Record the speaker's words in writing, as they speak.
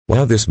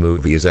Wow, this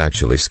movie is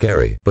actually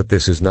scary. But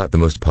this is not the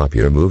most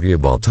popular movie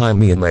of all time.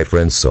 Me and my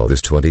friends saw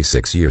this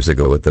 26 years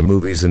ago at the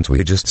movies, and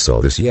we just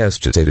saw this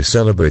yesterday to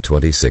celebrate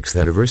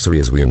 26th anniversary,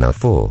 as we are now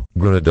full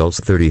grown adults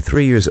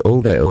 33 years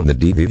old. I own the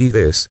DVD.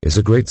 This is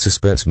a great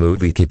suspense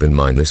movie. Keep in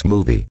mind this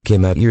movie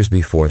came out years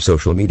before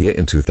social media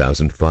in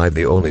 2005.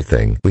 The only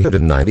thing we had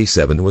in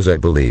 97 was, I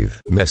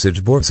believe,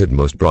 message boards. At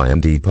most,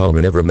 Brian De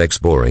Palma never makes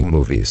boring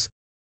movies.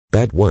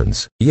 Bad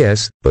ones,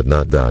 yes, but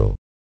not dull.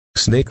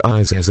 Snake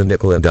Eyes has a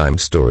nickel and dime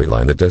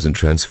storyline that doesn't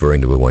transfer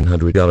into a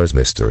 $100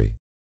 mystery.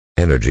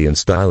 Energy and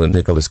style in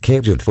Nicolas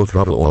Cage at full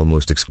throttle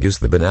almost excuse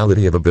the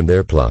banality of a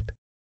been-there plot.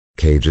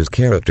 Cage's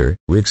character,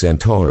 Rick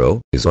Santoro,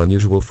 is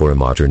unusual for a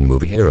modern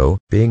movie hero,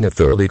 being a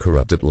thoroughly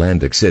corrupt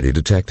Atlantic City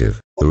detective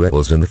who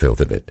revels in the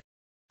filth of it.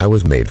 "I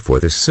was made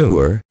for this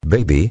sewer,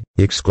 baby,"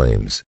 he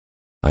exclaims.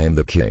 "I am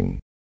the king."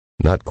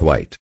 Not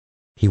quite.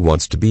 He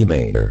wants to be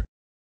mayor.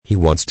 He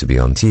wants to be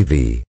on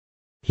TV.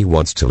 He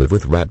wants to live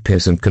with rat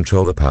piss and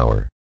control the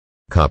power.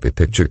 Copy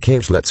picture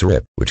Cage lets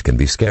rip, which can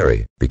be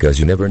scary, because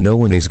you never know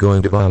when he's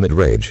going to vomit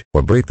rage,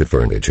 or break the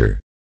furniture.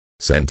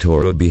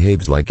 Santoro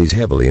behaves like he's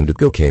heavily into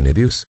cocaine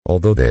abuse,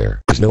 although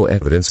there is no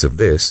evidence of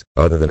this,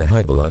 other than a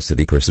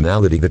high-velocity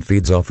personality that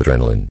feeds off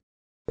adrenaline.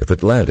 If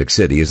Atlantic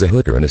City is a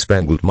hooker and a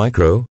spangled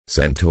micro,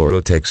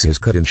 Santoro takes his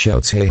cut and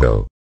shouts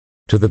hey-ho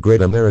to the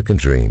great American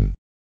dream.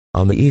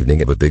 On the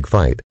evening of a big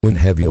fight, when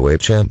heavyweight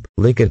champ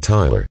Lincoln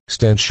Tyler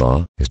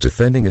Stanshaw is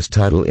defending his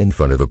title in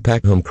front of a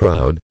packed home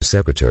crowd,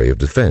 Secretary of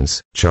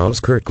Defense Charles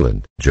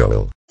Kirkland,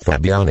 Joel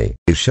Fabiani,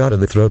 is shot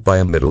in the throat by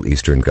a Middle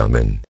Eastern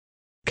gunman.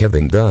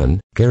 Kevin Dunn,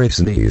 Gary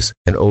Sinise,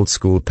 an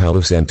old-school pal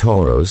of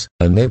Santoro's,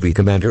 a Navy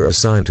commander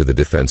assigned to the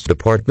Defense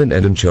Department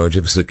and in charge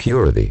of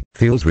security,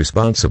 feels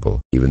responsible,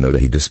 even though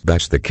he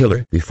dispatched the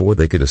killer before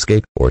they could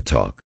escape or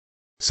talk.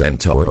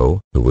 Santoro,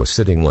 who was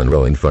sitting one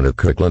row in front of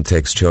Kirkland,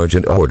 takes charge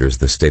and orders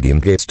the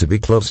stadium gates to be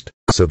closed,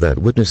 so that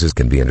witnesses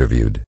can be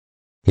interviewed.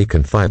 He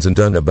confides in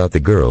Dunn about the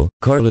girl,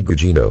 Carla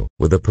Gugino,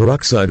 with a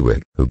peroxide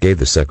wig, who gave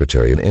the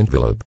secretary an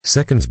envelope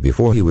seconds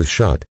before he was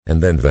shot,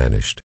 and then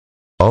vanished.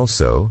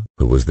 Also,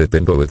 who was that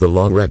bimbo with the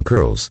long red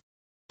curls?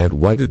 And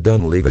why did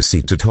Dunn leave a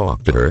seat to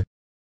talk to her?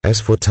 As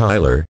for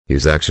Tyler,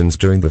 his actions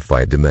during the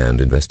fight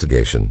demand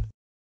investigation.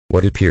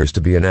 What appears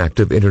to be an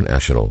act of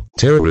international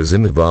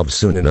terrorism evolves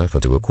soon enough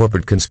into a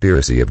corporate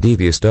conspiracy of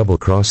devious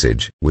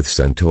double-crossage, with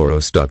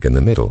Santoro stuck in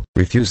the middle,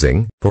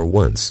 refusing, for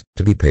once,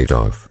 to be paid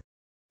off.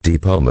 De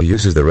Palma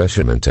uses the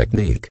Rashomon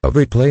technique of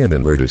replaying a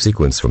murder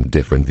sequence from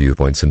different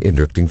viewpoints and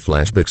interpreting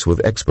flashbacks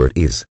with expert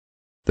ease.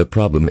 The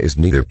problem is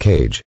neither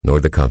Cage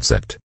nor the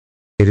concept.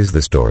 It is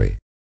the story.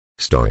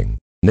 Starring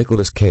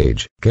Nicolas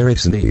Cage, Gary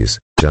Sinise,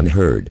 John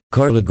Hurd,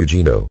 Carla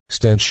Gugino,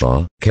 Stan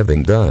Shaw,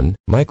 Kevin Dunn,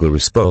 Michael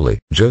Rispoli,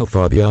 Joe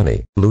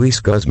Fabiani, Luis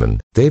Guzman,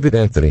 David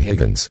Anthony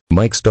Higgins,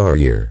 Mike Starr.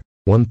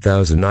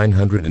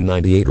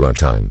 1998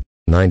 runtime,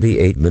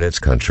 98 minutes.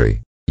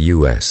 Country,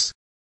 U.S.